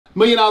$1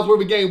 million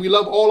worth of game. We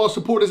love all our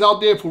supporters out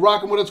there for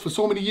rocking with us for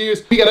so many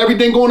years. We got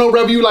everything going on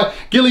wherever you like.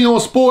 Gilly on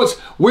Sports,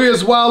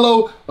 Where's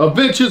Wallow,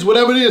 Adventures,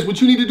 whatever it is.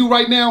 What you need to do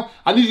right now,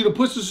 I need you to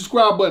push the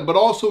subscribe button, but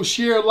also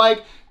share,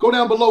 like, go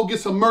down below, get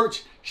some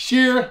merch.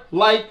 Share,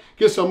 like,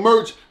 get some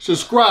merch,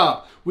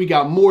 subscribe. We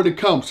got more to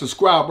come.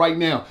 Subscribe right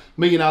now. $1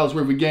 million worth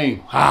of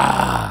game.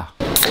 Ah.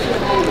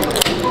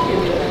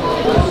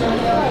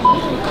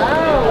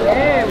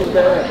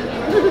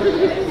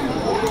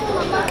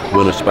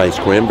 Winter Spice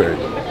Cranberry.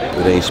 If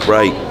it ain't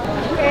Sprite,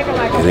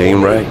 it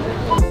ain't right.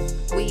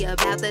 We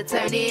about to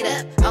turn it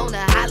up on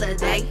a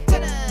holiday.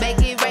 Make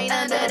it rain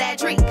under that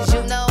tree, cause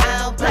you know I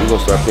don't play. We're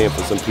gonna start paying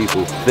for some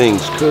people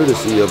things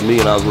courtesy of $1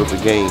 million worth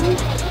of game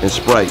and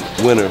Sprite.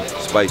 Winter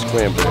Spice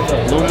Cranberry.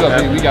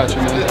 We got you,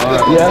 man.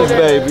 Right. Yes,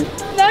 baby.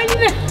 No, you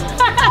don't.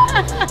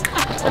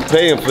 I'm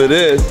paying for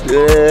this.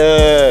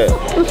 Yeah.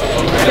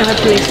 God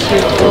bless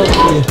you.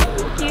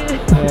 Thank you.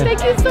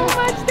 Thank you so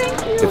much.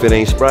 Thank you. If it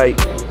ain't Sprite,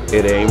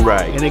 it ain't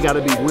right. And it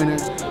gotta be Winter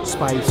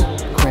Spice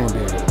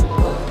Cranberry.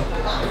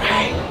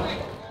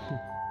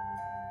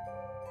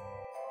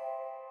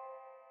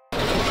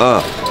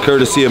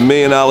 Courtesy of $1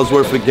 million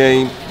worth of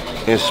game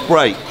and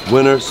Sprite.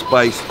 Winter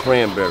Spice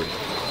Cranberry.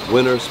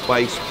 Winter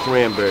Spice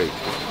Cranberry.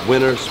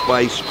 Winter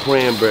Spice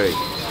Cranberry.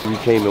 We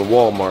came in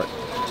Walmart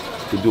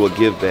to do a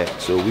give back.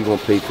 So we're gonna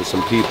pay for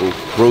some people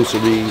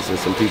groceries and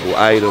some people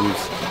items.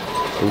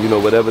 And you know,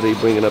 whatever they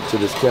bringing up to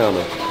this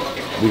counter,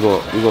 we're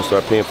gonna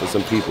start paying for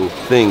some people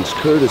things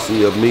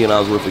courtesy of $1 million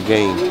worth of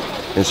game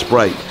and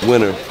Sprite.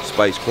 Winter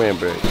Spice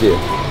Cranberry. Yeah.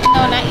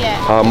 No, not yet.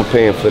 I'm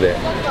paying for that.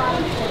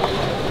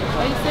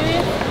 Are you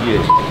serious?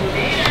 Yeah.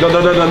 No,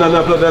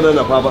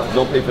 Papa.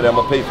 Don't pay for that. I'm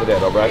gonna pay for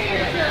that, all right?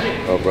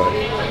 All right.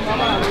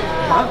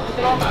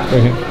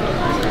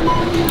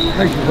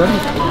 Thank you, buddy.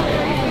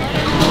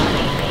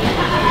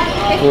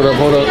 Hold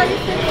up.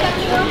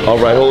 All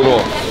right, hold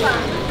on.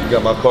 You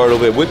got my card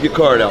over there. Whip your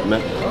card out,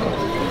 man.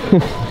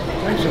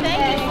 Thank you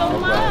so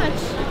much.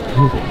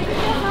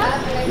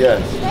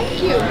 Yes.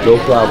 Thank you. No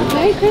problem.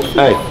 Merry Christmas.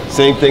 Hey,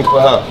 same thing for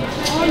her.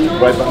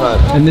 Right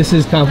behind. And this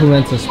is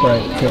compliments of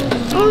Sprite too.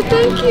 Oh,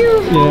 thank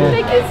you. Yeah.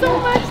 Thank you so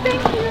much.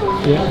 Thank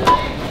you. Yeah.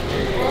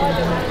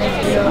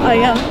 I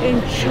am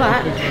in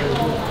shock.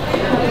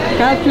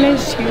 God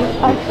bless you.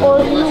 And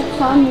all you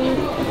family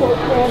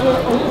forever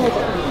and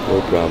ever. No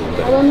problem. I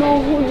don't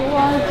know who you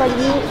are, but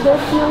you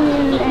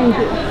definitely an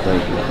angel.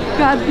 Thank you.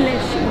 God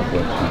bless you.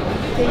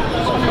 Thank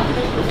you so much.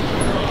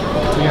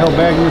 You help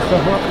bagging your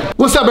stuff up?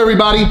 What's up,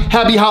 everybody?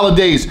 Happy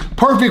holidays.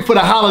 Perfect for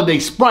the holiday.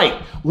 Sprite,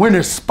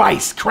 Winter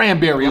Spice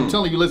Cranberry. I'm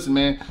telling you, listen,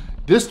 man.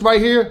 This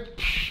right here,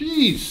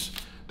 jeez.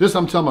 This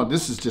I'm talking about,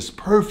 this is just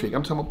perfect.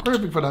 I'm talking about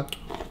perfect for the...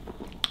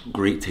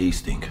 Great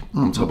tasting.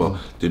 I'm talking about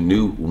the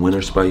new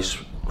Winter Spice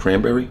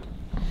Cranberry.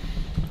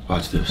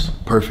 Watch this.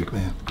 Perfect,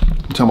 man.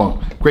 I'm talking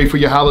about great for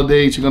your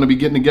holidays. You're gonna be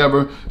getting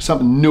together,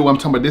 something new. I'm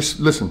talking about this,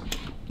 listen,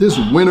 this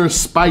Winter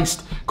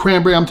Spiced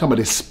Cranberry, I'm talking about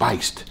this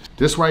spiced.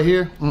 This right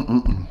here,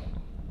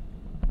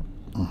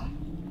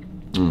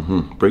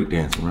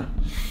 Breakdancing, right?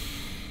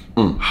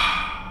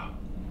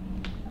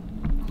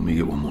 Let me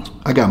get one more.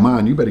 I got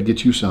mine. You better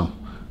get you some.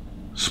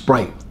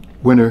 Sprite,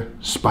 Winter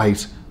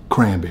Spice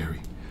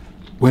Cranberry.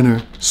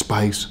 Winter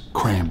Spice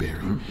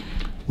Cranberry.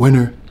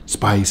 Winter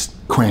Spice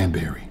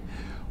Cranberry.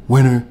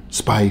 Winter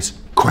Spice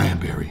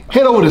Cranberry.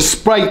 Head over to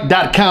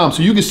Sprite.com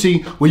so you can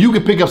see where you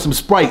can pick up some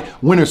Sprite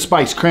Winter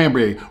Spice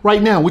Cranberry.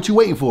 Right now, what you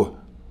waiting for?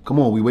 Come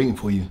on, we waiting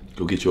for you.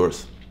 Go get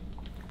yours.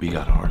 We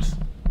got ours.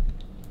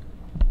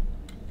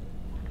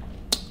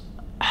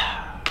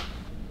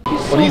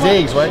 Well, these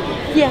eggs, right?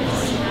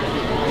 Yes.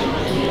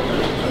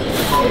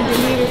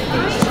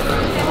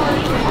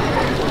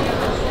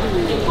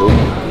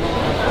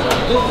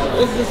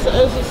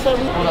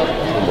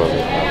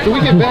 Can we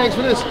get bags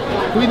for this?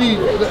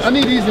 I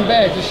need these in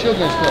bags, just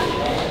sugar and stuff.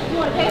 You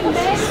want to pay for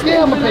this?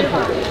 Yeah, I'm gonna pay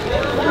for it.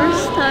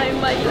 First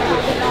time I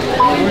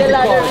win the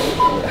lottery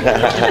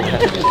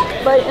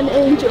by an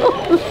angel.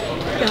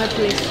 God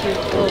bless you.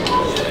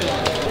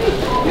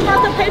 You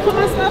about to pay for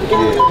my stuff,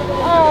 Kelly?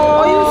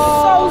 Oh, you're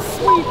so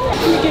sweet. Let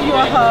me give you a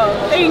hug.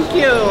 Thank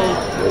you.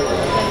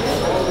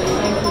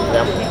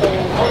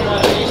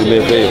 Do me a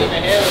favor.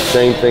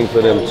 Same thing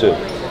for them too.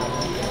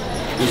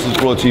 This is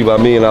brought to you by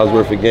 $1 million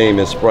worth of game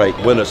and Sprite.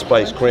 Winter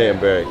Spice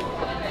Cranberry.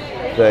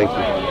 Thank you.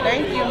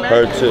 Thank you, man.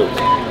 Her too.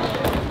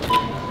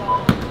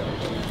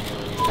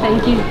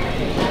 Thank you.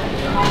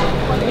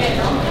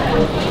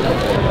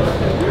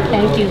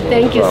 Thank you.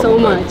 Thank you so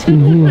much.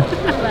 Can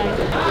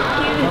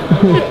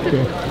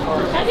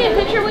I get a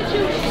picture with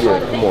you? Yeah,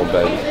 come on,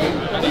 baby.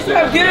 What's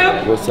up, Gil?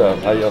 What's up?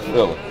 How y'all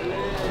feeling?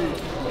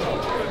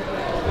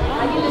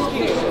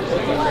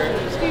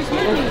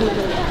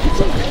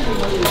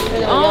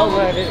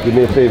 Do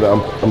me a favor.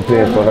 I'm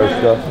paying for her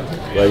stuff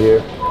right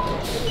here.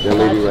 That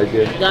lady right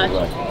there. Gotcha.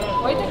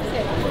 Right.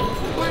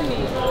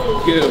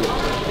 Gil.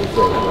 What's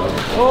up, brother?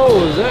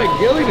 Oh, is that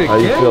Gilly the How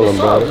you kid? feeling, What's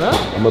up, brother? man?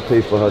 I'm gonna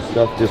pay for her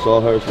stuff. Just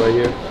all hers right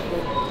here.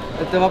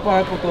 ¿Te va a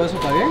pagar por todo eso,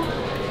 está bien?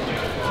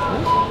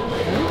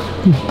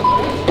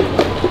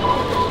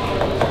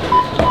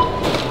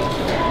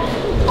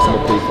 I'm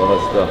gonna pay for her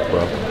stuff,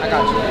 bro. I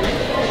got you.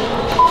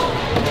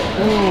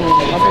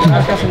 I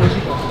got some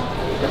chico.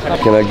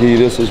 Can I give you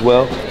this as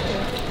well?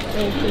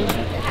 Thank you.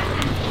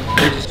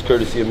 It's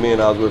courtesy of $1 million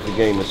worth of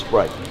game and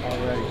Sprite.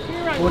 Alright.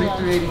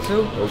 43.82.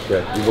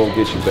 Okay, we're gonna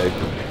get you, baby.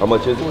 How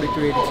much is it?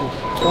 43.82.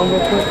 Go real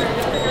quick.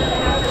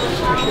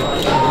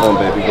 Come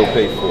on, baby, go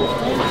pay for it.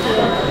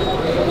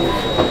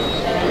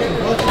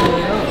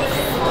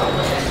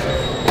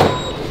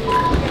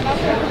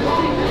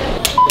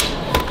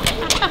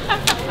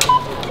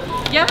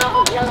 You know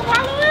who your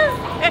swallow is?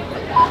 I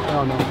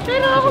don't know. You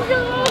know who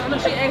your swallow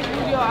is? She asked me,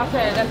 I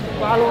said, that's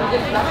swallow.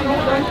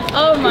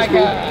 Oh my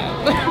God.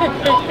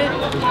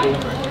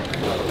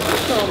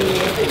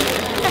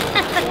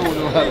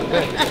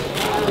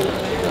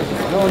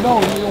 No, you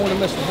don't want to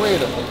mess the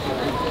bread up.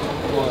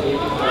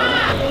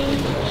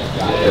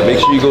 And make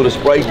sure you go to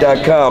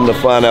Sprite.com to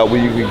find out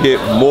where you can get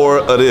more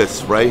of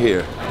this right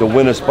here. The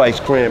Winter Spice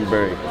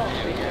Cranberry.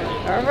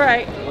 All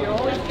right.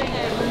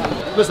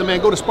 Listen, man,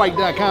 go to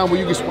Sprite.com where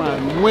you can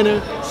find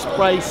Winter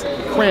Spice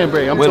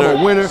Cranberry. I'm Winter talking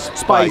about Winter Spice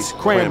Spice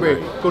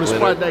Cranberry. Cranberry. Go to Winter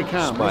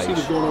Sprite.com. Let's see Spice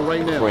what's going on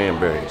right now.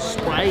 Cranberry.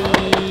 Sprite.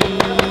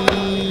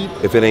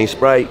 If it ain't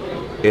Sprite,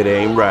 it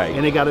ain't right.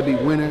 And it got to be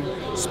Winter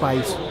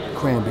Spice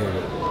Cranberry.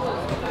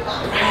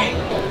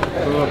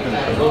 Load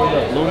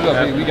it up,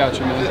 baby. We got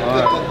you, man. All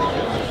right.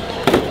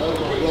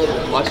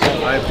 Watch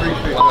that. I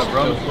appreciate that,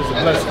 bro.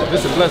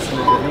 This is a blessing.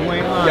 You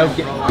ain't lying.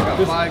 Yo, I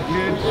got 5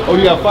 kids. Oh,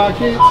 you got 5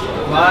 kids?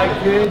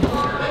 5 kids.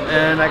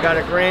 And I got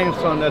a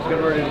grandson that's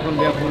getting ready to come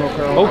down from North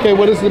Carolina. Okay,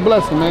 well, this is a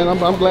blessing, man.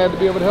 I'm glad to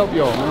be able to help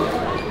y'all, man.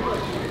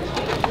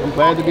 I'm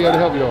glad to be able to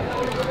help y'all.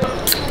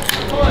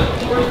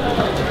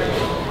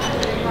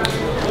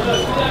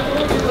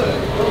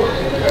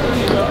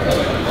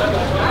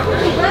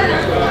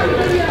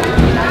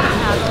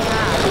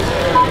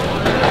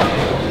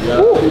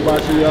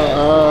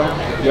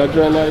 Y'all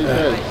drawing out your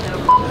head.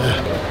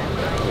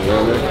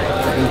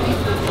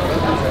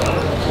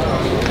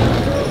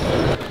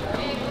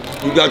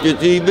 You got your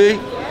TV?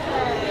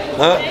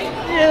 Huh?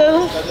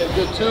 Yeah.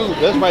 Good too.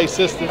 That's my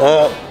sister.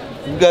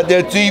 You got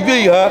that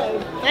TV, huh?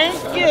 Thank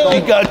you.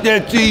 You got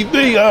that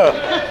TV, huh?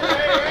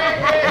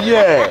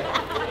 Yeah.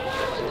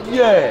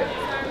 Yeah.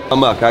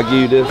 Can I give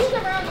you this?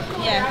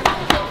 Yeah.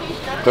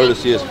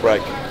 Courtesy of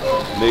Sprite.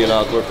 $1 million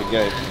worth of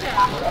game.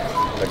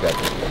 I got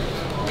you.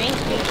 Thank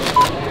you.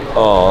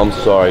 Oh, I'm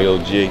sorry,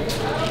 OG.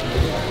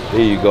 Here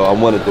you go. I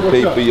wanted to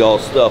pay for y'all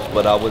stuff,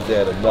 but I was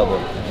at another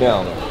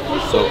counter.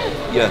 So,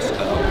 yes,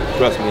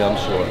 trust me, I'm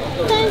sure.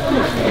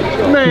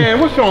 Man,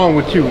 what's wrong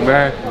with you,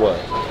 man? What?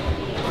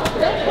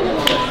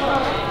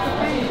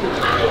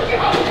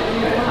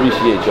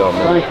 Appreciate y'all,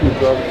 man. Thank you,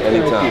 brother.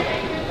 Anytime.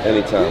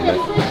 Anytime, man.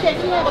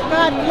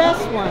 God bless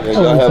one.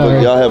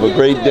 Yeah, y'all have a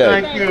great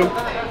day. Thank you.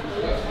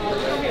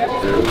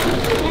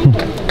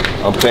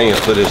 I'm paying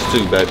for this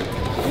too, baby.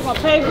 You gonna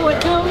pay for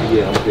it too?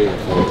 Yeah, I'm paying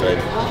for it,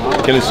 baby.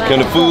 Can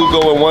the food go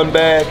in one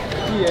bag?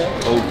 Yeah.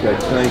 Okay,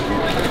 thank you.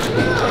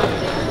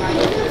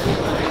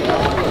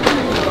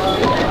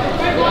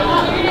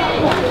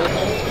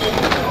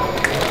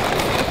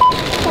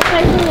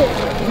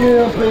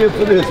 Yeah, I'm paying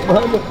for this,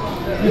 mama.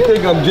 You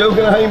think I'm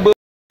joking? I ain't with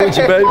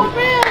you, baby.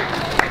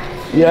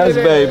 Yes,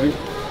 baby.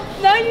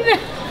 No, you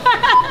didn't.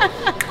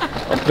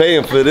 I'm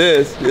paying for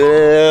this.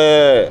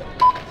 Yeah.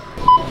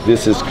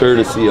 This is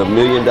courtesy of $1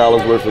 million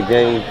worth of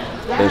game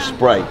and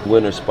Sprite,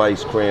 Winter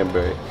Spice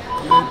Cranberry.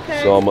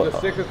 Okay. So I'm The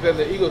Sixers and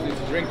the Eagles need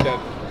to drink that.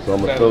 So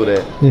I'm gonna throw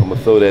that. I'm gonna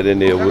throw that in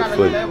there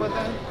for you.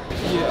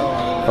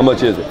 How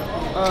much is it?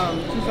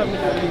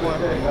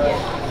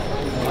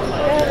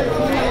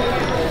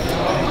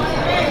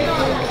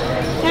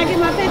 Can I get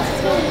my picture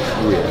too?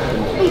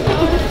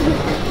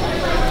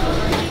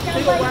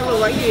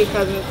 Right here,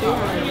 cousin. You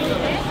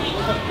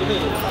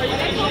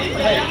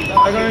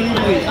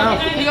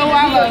go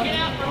Wallow.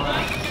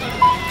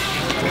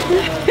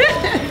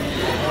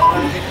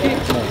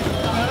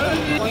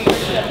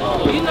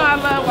 You know I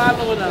love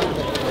Wallow though.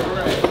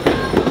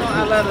 You know I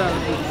love them.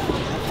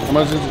 How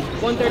much is it?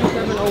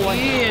 137.01.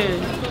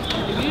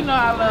 Yeah. You know I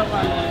love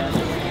Wallow.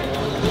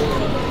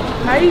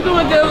 How you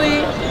doing,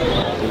 Dilly?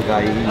 This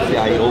guy, you see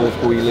how he old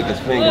school, he lick his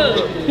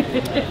fingers up.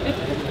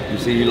 You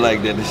see, you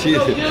like that. She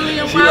likes it.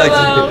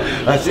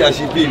 I see how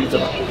she beat it.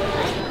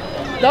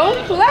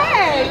 Don't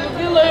play with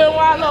Dilly and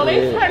Wallow.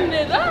 They turning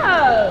it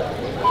up.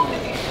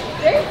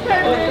 They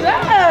turning it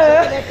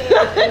up.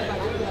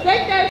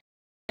 Take that.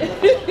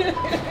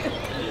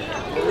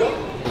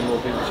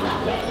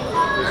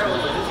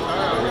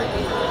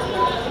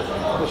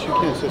 Yes, you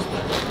can, sister.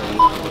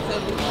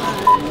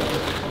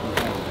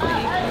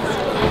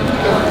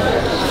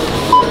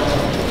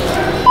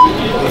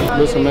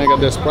 Listen, man, I got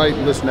that Sprite.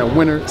 Listen, that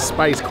Winter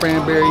Spice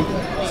Cranberry.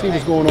 See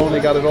what's going on? They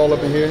got it all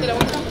up in here.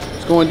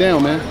 It's going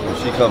down, man.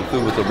 She come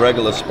through with the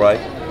regular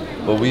Sprite,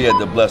 but we had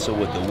to bless her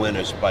with the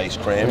Winter Spice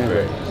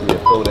Cranberry. Yeah,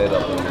 throw that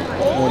up in there.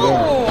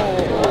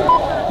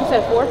 You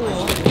said 4?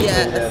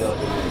 Yes.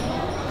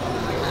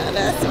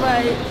 That's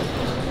right.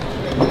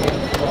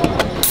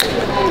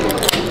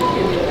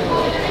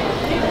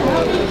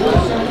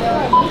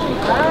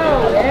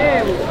 Oh,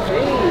 yeah.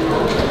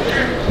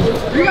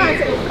 You gotta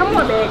take, come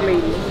on, bag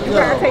lady. You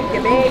gotta take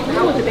your bag.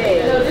 How was the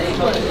bag?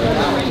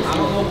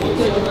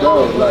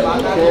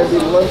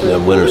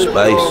 That winter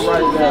spice.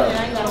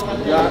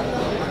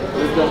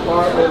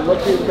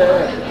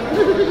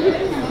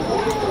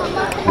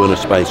 Winter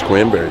spice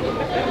cranberry.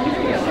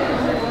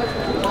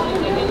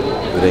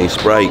 It ain't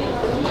Sprite.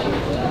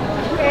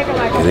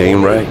 It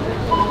ain't right.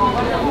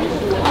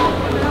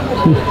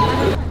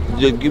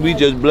 We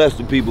just bless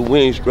the people. We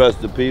ain't stress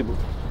the people.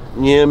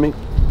 You hear me?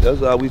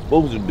 That's how we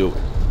supposed to do it.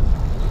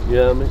 You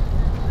hear me?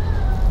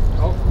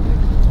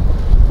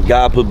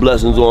 God put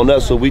blessings on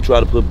us, so we try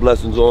to put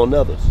blessings on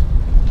others.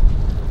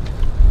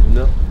 You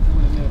know?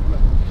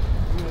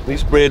 We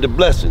spread the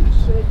blessings.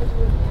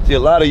 See, a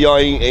lot of y'all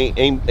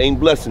ain't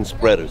blessing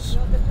spreaders.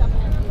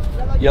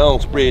 Y'all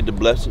don't spread the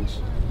blessings.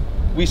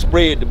 We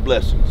spread the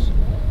blessings.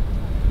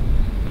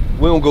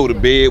 We don't go to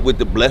bed with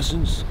the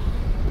blessings.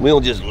 We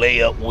don't just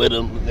lay up with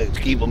them and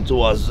keep them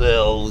to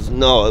ourselves.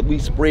 No, we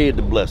spread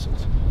the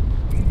blessings.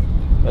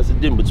 That's the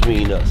difference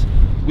between us.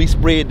 We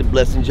spread the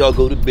blessings, y'all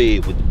go to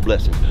bed with the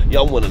blessings.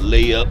 Y'all want to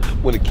lay up,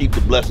 want to keep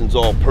the blessings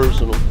all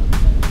personal.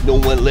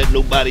 Don't want to let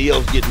nobody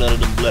else get none of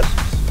them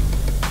blessings.